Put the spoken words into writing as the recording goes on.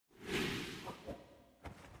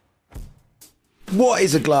What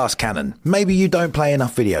is a glass cannon? Maybe you don't play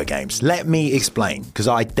enough video games. Let me explain, because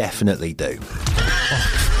I definitely do.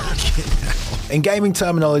 In gaming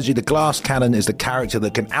terminology, the glass cannon is the character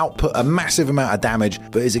that can output a massive amount of damage,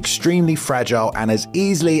 but is extremely fragile, and as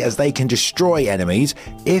easily as they can destroy enemies,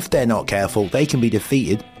 if they're not careful, they can be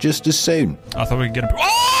defeated just as soon. I thought we could get a...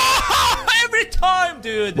 Oh! Every time,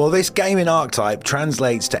 dude! Well, this gaming archetype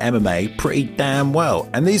translates to MMA pretty damn well,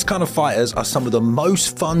 and these kind of fighters are some of the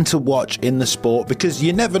most fun to watch in the sport because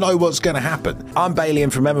you never know what's going to happen. I'm Bailey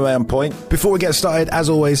from MMA On Point. Before we get started, as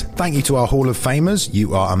always, thank you to our Hall of Famers.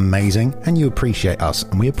 You are amazing, and you appreciate us,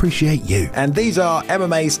 and we appreciate you. And these are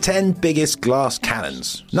MMA's 10 biggest glass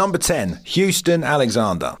cannons. Number 10, Houston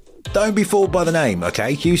Alexander. Don't be fooled by the name,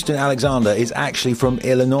 okay? Houston Alexander is actually from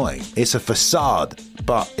Illinois. It's a facade,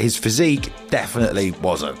 but his physique definitely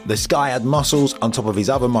wasn't. This guy had muscles on top of his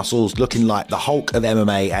other muscles, looking like the Hulk of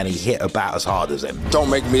MMA, and he hit about as hard as him. Don't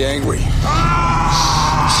make me angry. You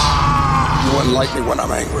wouldn't like me when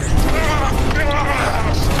I'm angry.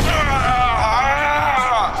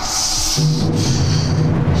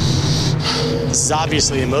 This is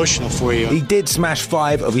obviously emotional for you. He did smash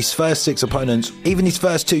 5 of his first 6 opponents. Even his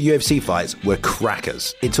first 2 UFC fights were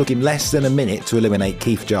crackers. It took him less than a minute to eliminate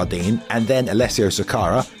Keith Jardine and then Alessio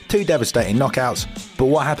Sakara, 2 devastating knockouts. But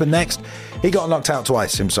what happened next? He got knocked out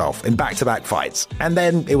twice himself in back-to-back fights. And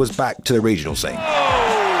then it was back to the regional scene.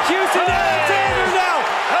 Oh, Houston Alexander now!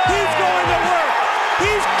 He's going to work!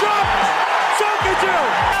 He's dropped Sokaju!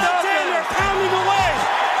 Alexander pounding away!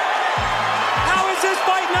 How is this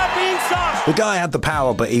fight not being stopped? The guy had the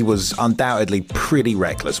power, but he was undoubtedly pretty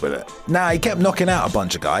reckless with it. Now, he kept knocking out a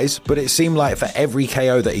bunch of guys, but it seemed like for every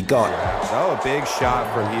KO that he got... Oh, a big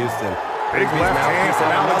shot from Houston. Big left hand from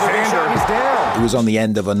Alexander. He's down. He was on the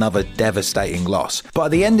end of another devastating loss. But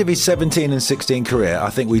at the end of his 17 and 16 career, I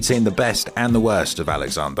think we'd seen the best and the worst of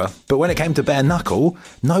Alexander. But when it came to bare knuckle,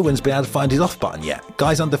 no one's been able to find his off button yet.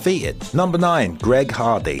 Guy's undefeated. Number 9, Greg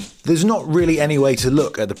Hardy. There's not really any way to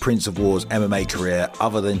look at the Prince of War's MMA career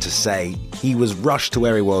other than to say he was rushed to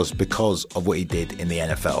where he was because of what he did in the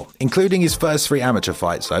NFL. Including his first 3 amateur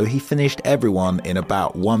fights, though, he finished everyone in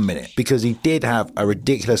about 1 minute because he did have a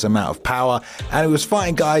ridiculous amount of power, and he was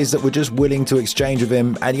fighting guys that were just willing to exchange with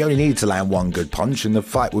him, and he only needed to land 1 good punch and the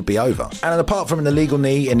fight would be over. And apart from an illegal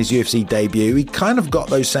knee in his UFC debut, he kind of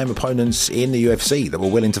got those same opponents in the UFC that were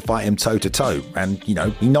willing to fight him toe to toe, and he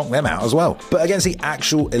knocked them out as well. But against the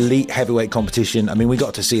actual elite heavyweight competition, I mean, we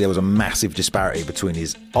got to see there was a massive disparity between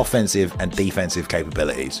his offensive and defensive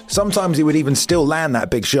capabilities. Sometimes he would even still land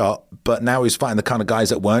that big shot, but now he's fighting the kind of guys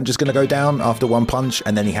that weren't just going to go down after 1 punch,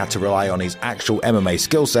 and then he had to rely on his actual MMA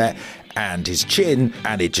skill set and his chin,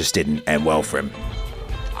 and it just didn't end well for him.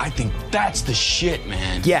 I think that's the shit,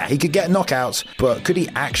 man. Yeah, he could get knockouts, but could he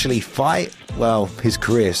actually fight? Well, his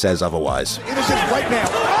career says otherwise. Innocent right now.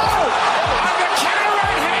 Oh! On the counter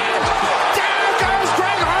right hand! Down goes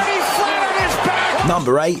Greg Hardy, flat on his back!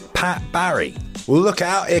 Number 8, Pat Barry. Well, look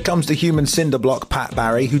out, here comes the human cinder block Pat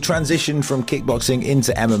Barry, who transitioned from kickboxing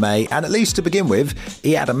into MMA, and at least to begin with,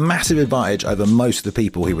 he had a massive advantage over most of the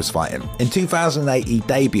people he was fighting. In 2008, he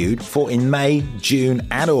debuted, fought in May, June,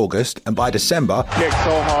 and August, and by December, Kick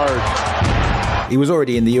so hard. he was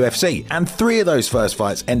already in the UFC, and 3 of those first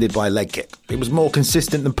fights ended by a leg kick. It was more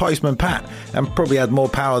consistent than Postman Pat, and probably had more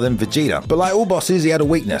power than Vegeta. But like all bosses, he had a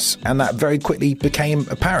weakness, and that very quickly became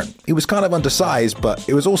apparent. He was kind of undersized, but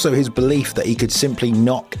it was also his belief that he could simply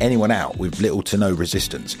knock anyone out with little to no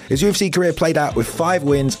resistance. His UFC career played out with 5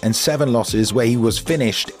 wins and 7 losses, where he was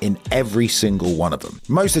finished in every single one of them.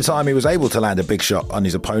 Most of the time, he was able to land a big shot on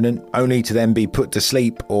his opponent, only to then be put to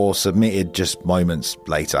sleep or submitted just moments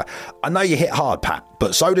later. I know you hit hard, Pat,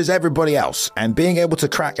 but so does everybody else, and being able to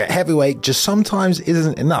crack at heavyweight just sometimes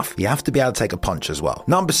isn't enough. You have to be able to take a punch as well.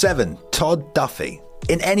 Number 7, Todd Duffy.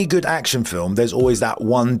 In any good action film, there's always that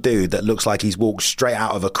one dude that looks like he's walked straight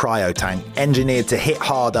out of a cryo tank, engineered to hit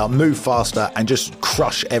harder, move faster, and just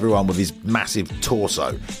crush everyone with his massive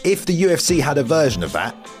torso. If the UFC had a version of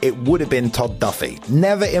that, it would have been Todd Duffy.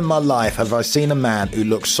 Never in my life have I seen a man who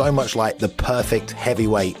looks so much like the perfect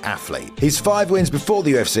heavyweight athlete. His 5 wins before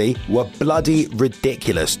the UFC were bloody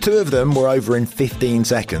ridiculous. 2 of them were over in 15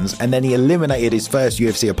 seconds, and then he eliminated his first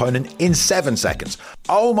UFC opponent in 7 seconds.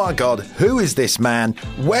 Oh my god, who is this man?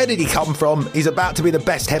 Where did he come from? He's about to be the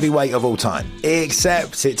best heavyweight of all time.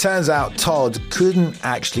 Except it turns out Todd couldn't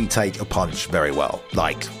actually take a punch very well.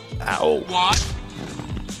 Like, at all. What?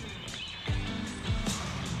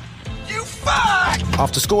 You fuck!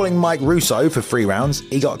 After scoring Mike Russo for 3 rounds,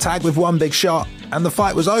 he got tagged with 1 big shot, and the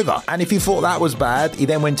fight was over. And if you thought that was bad, he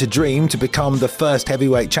then went to Dream to become the first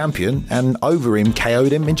heavyweight champion, and over him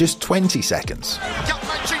KO'd him in just 20 seconds.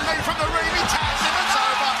 Gut-wrenching knee from the ring, he tags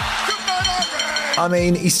I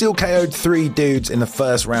mean, he still KO'd 3 dudes in the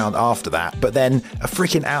first round after that, but then a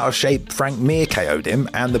freaking out-of-shape Frank Mir KO'd him,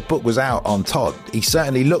 and the book was out on Todd. He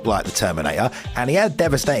certainly looked like the Terminator, and he had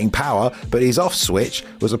devastating power, but his off switch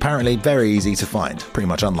was apparently very easy to find. Pretty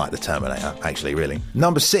much unlike the Terminator, actually, really.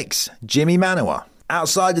 Number 6, Jimmy Manuwa.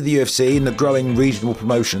 Outside of the UFC and the growing regional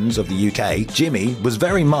promotions of the UK, Jimmy was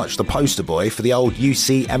very much the poster boy for the old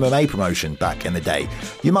UC MMA promotion back in the day.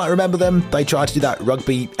 You might remember them. They tried to do that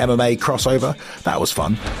rugby MMA crossover. That was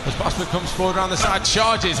fun. As Bosman comes forward around the side,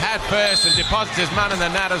 charges head first and deposits his man in the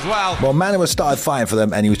net as well. Well, Manuwa started fighting for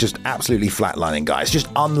them and he was just absolutely flatlining guys, just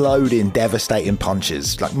unloading devastating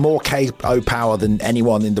punches, like more KO power than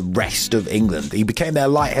anyone in the rest of England. He became their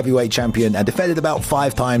light heavyweight champion and defended about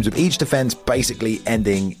 5 times, with each defense basically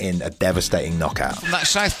ending in a devastating knockout. From that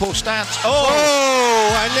southpaw stance.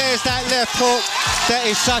 Oh, and there's that left hook. That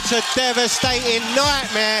is such a devastating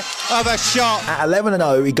nightmare of a shot. At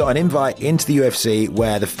 11-0, he got an invite into the UFC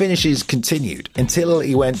where the finishes continued until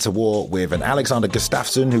he went to war with an Alexander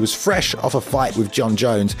Gustafsson who was fresh off a fight with John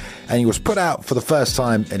Jones, and he was put out for the first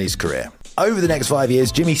time in his career. Over the next 5 years,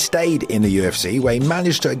 Jimmy stayed in the UFC, where he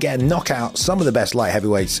managed to again knock out some of the best light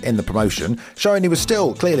heavyweights in the promotion, showing he was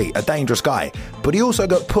still clearly a dangerous guy. But he also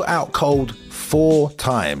got put out cold 4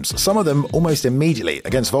 times, some of them almost immediately,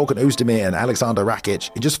 against Volkan Oezdemir and Alexander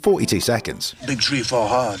Rakic in just 42 seconds. Big tree fall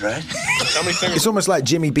hard, right? It's almost like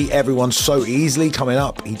Jimmy beat everyone so easily coming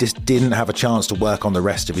up, he just didn't have a chance to work on the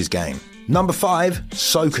rest of his game. Number 5,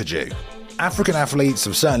 Sokoju. African athletes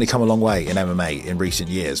have certainly come a long way in MMA in recent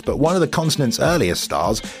years, but one of the continent's earliest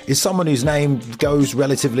stars is someone whose name goes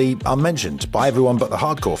relatively unmentioned by everyone but the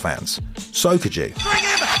hardcore fans. Sokoju. Bring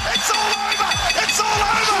him! It's all over! It's all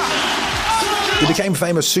over! He became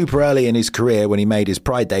famous super early in his career when he made his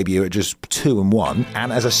Pride debut at just 2-1,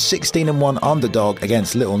 and as a 16-1 underdog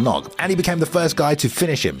against Little Nog, and he became the first guy to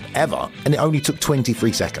finish him ever, and it only took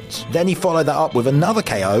 23 seconds. Then he followed that up with another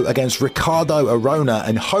KO against Ricardo Arona,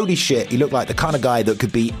 and holy shit, he looked like the kind of guy that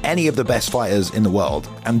could beat any of the best fighters in the world,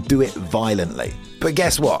 and do it violently. But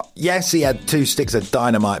guess what? Yes, he had 2 sticks of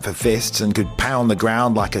dynamite for fists and could pound the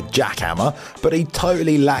ground like a jackhammer, but he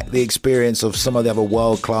totally lacked the experience of some of the other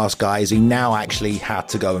world-class guys he now actually had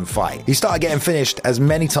to go and fight. He started getting finished as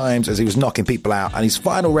many times as he was knocking people out, and his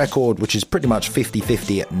final record, which is pretty much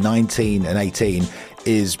 50-50 at 19-18,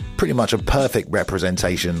 is pretty much a perfect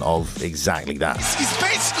representation of exactly that. He's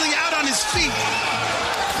basically out on his feet.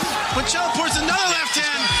 Pacho pours another left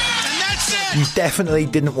hand, and that's it! You definitely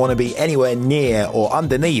didn't want to be anywhere near or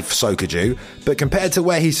underneath Sokoju, but compared to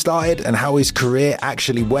where he started and how his career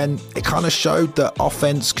actually went, it kind of showed that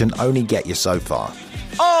offense can only get you so far.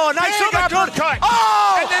 Oh, nice uppercut!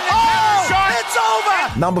 Oh! And then the shot! It's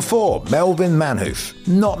over! Number 4, Melvin Manhoef.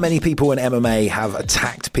 Not many people in MMA have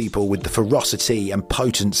attacked people with the ferocity and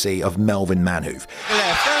potency of Melvin Manhoef.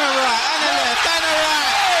 Left and a right, and a left and a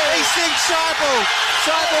right. He sinks Cyborg.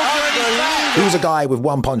 He was a guy with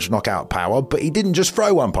 1-punch knockout power, but he didn't just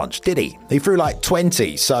throw 1 punch, did he? He threw like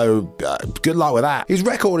 20, so good luck with that. His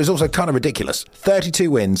record is also kind of ridiculous. 32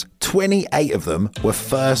 wins, 28 of them were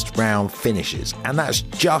first round finishes, and that's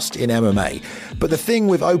just in MMA. But the thing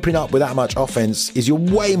with opening up with that much offense is you're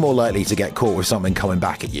way more likely to get caught with something coming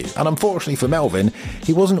back at you. And unfortunately for Melvin,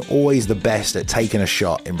 he wasn't always the best at taking a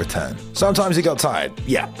shot in return. Sometimes he got tired.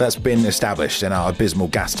 Yeah, that's been established in our abysmal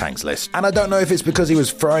gas tanks list. And I don't know if it's because he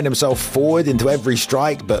was throwing himself forward into every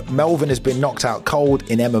strike, but Melvin has been knocked out cold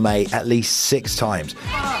in MMA at least 6 times.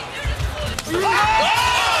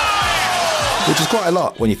 Which is quite a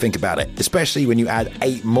lot when you think about it, especially when you add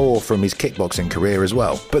 8 more from his kickboxing career as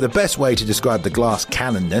well. But the best way to describe the glass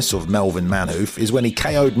cannonness of Melvin Manhoef is when he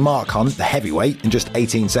KO'd Mark Hunt, the heavyweight, in just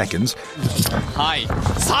 18 seconds.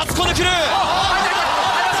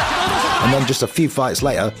 And then just a few fights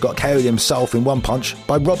later, got KO'd himself in 1 punch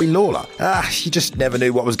by Robbie Lawler. You just never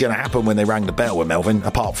knew what was going to happen when they rang the bell with Melvin,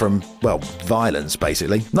 apart from, well, violence,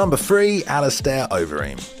 basically. Number 3, Alistair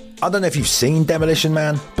Overeem. I don't know if you've seen Demolition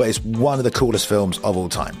Man, but it's one of the coolest films of all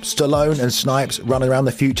time. Stallone and Snipes running around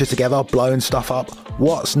the future together, blowing stuff up.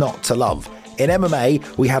 What's not to love? In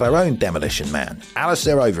MMA, we had our own Demolition Man,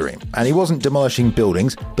 Alistair Overeem, and he wasn't demolishing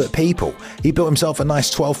buildings, but people. He built himself a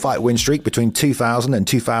nice 12-fight win streak between 2000 and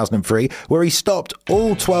 2003, where he stopped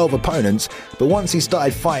all 12 opponents, but once he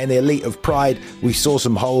started fighting the elite of Pride, we saw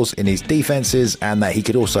some holes in his defenses, and that he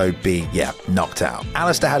could also be, knocked out.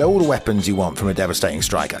 Alistair had all the weapons you want from a devastating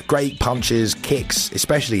striker. Great punches, kicks,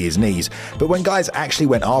 especially his knees, but when guys actually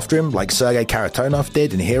went after him, like Sergei Karatonov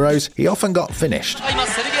did in Heroes, he often got finished.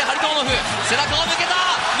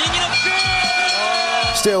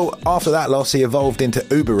 Still, after that loss, he evolved into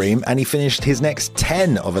Uberim and he finished his next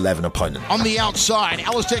 10 of 11 opponents. On the outside,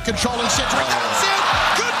 Alistair controlling Cedric. That's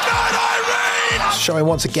it! Good night, Irene! Showing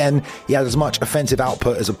once again he had as much offensive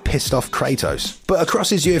output as a pissed off Kratos. But across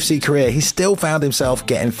his UFC career, he still found himself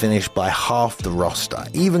getting finished by half the roster.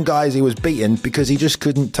 Even guys he was beaten because he just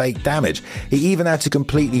couldn't take damage. He even had to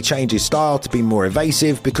completely change his style to be more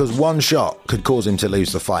evasive because one shot could cause him to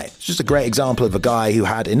lose the fight. It's just a great example of a guy who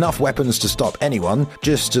had enough weapons to stop anyone,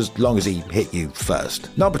 just as long as he hit you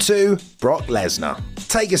first. Number 2, Brock Lesnar.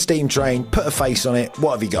 Take a steam train, put a face on it,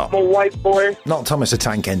 what have you got? I'm a white boy. Not Thomas the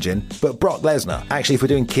Tank Engine, but Brock Lesnar. Actually, if we're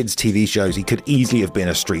doing kids' TV shows, he could easily have been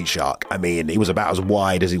a street shark. I mean, he was about as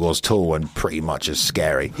wide as he was tall and pretty much as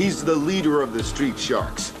scary. He's the leader of the street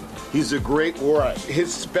sharks. He's a great warrior.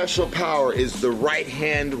 His special power is the right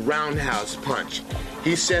hand roundhouse punch.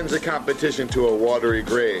 He sends a competition to a watery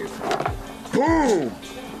grave. Boom!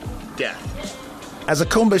 Death. As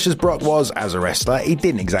accomplished as Brock was as a wrestler, he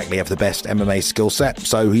didn't exactly have the best MMA skill set,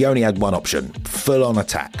 so he only had one option, full-on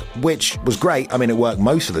attack, which was great. I mean, it worked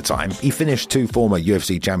most of the time. He finished 2 former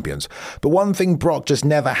UFC champions. But one thing Brock just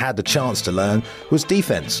never had the chance to learn was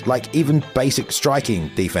defense, like even basic striking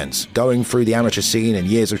defense. Going through the amateur scene and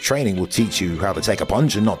years of training will teach you how to take a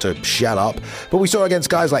punch and not to shut up. But we saw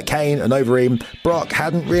against guys like Kane and Overeem, Brock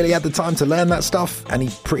hadn't really had the time to learn that stuff, and he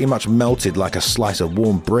pretty much melted like a slice of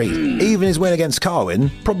warm brie. Even his win against Carwin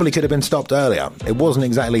probably could have been stopped earlier. It wasn't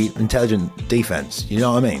exactly intelligent defense, you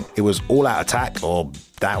know what I mean? It was all-out attack, or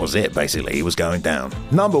that was it, basically. He was going down.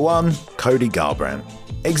 Number 1, Cody Garbrandt.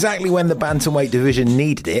 Exactly when the bantamweight division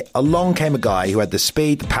needed it, along came a guy who had the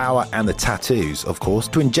speed, the power, and the tattoos, of course,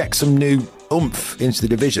 to inject some new oomph into the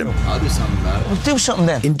division. I'll do something about it. Well, do something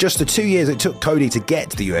then. In just the 2 years it took Cody to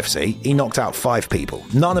get to the UFC, he knocked out 5 people.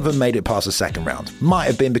 None of them made it past the second round. Might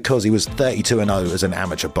have been because he was 32-0 as an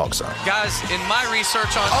amateur boxer. Guys, in my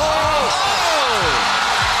research on...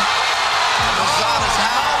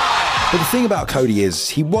 But the thing about Cody is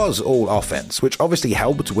he was all offense, which obviously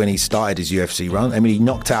helped when he started his UFC run. I mean, he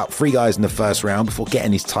knocked out 3 guys in the first round before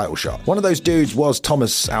getting his title shot. One of those dudes was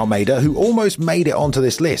Thomas Almeida, who almost made it onto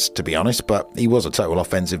this list, to be honest, but he was a total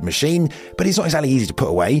offensive machine, but he's not exactly easy to put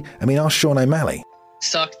away. I mean, ask Sean O'Malley.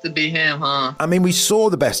 Sucks to be him, huh? I mean, we saw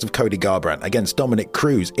the best of Cody Garbrandt against Dominic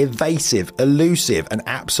Cruz. Evasive, elusive, an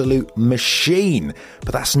absolute machine.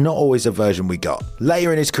 But that's not always the version we got.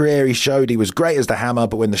 Later in his career, he showed he was great as the hammer,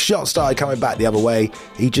 but when the shots started coming back the other way,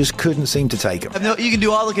 he just couldn't seem to take them. You can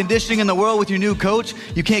do all the conditioning in the world with your new coach.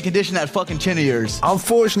 You can't condition that fucking chin of yours.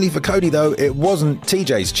 Unfortunately for Cody, though, it wasn't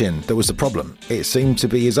TJ's chin that was the problem. It seemed to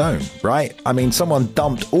be his own, right? I mean, someone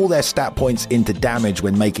dumped all their stat points into damage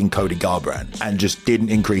when making Cody Garbrandt and just didn't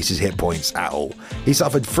increase his hit points at all. He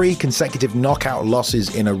suffered 3 consecutive knockout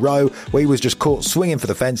losses in a row where he was just caught swinging for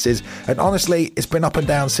the fences, and honestly, it's been up and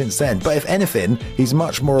down since then. But if anything, he's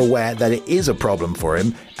much more aware that it is a problem for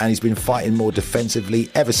him, and he's been fighting more defensively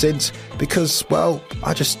ever since because, well,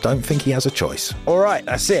 I just don't think he has a choice. Alright,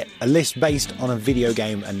 that's it. A list based on a video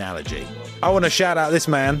game analogy. I want to shout out this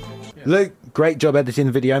man. Luke, great job editing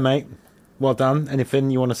the video, mate. Well done.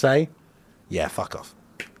 Anything you want to say? Yeah, fuck off.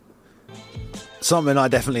 Something I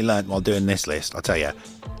definitely learned while doing this list, I'll tell you.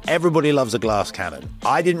 Everybody loves a glass cannon.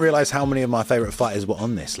 I didn't realise how many of my favourite fighters were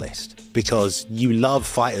on this list, because you love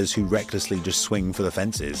fighters who recklessly just swing for the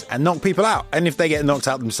fences and knock people out. And if they get knocked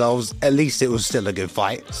out themselves, at least it was still a good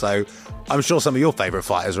fight. So I'm sure some of your favourite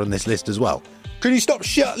fighters are on this list as well. Can you stop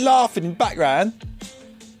laughing in the background?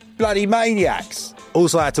 Bloody maniacs.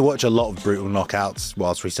 Also, I had to watch a lot of brutal knockouts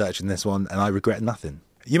whilst researching this one, and I regret nothing.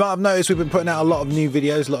 You might have noticed we've been putting out a lot of new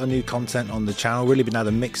videos, a lot of new content on the channel, really been able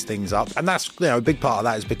to mix things up. And that's, a big part of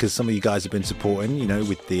that is because some of you guys have been supporting,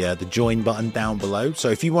 with the join button down below. So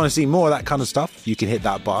if you want to see more of that kind of stuff, you can hit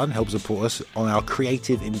that button, help support us on our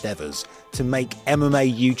creative endeavours to make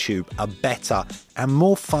MMA YouTube a better and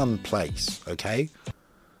more fun place, okay?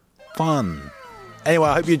 Fun. Anyway,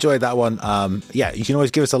 I hope you enjoyed that one. You can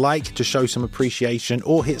always give us a like to show some appreciation,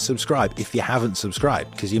 or hit subscribe if you haven't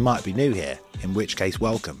subscribed, because you might be new here, in which case,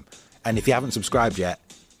 welcome. And if you haven't subscribed yet,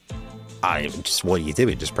 what are you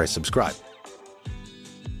doing? Just press subscribe.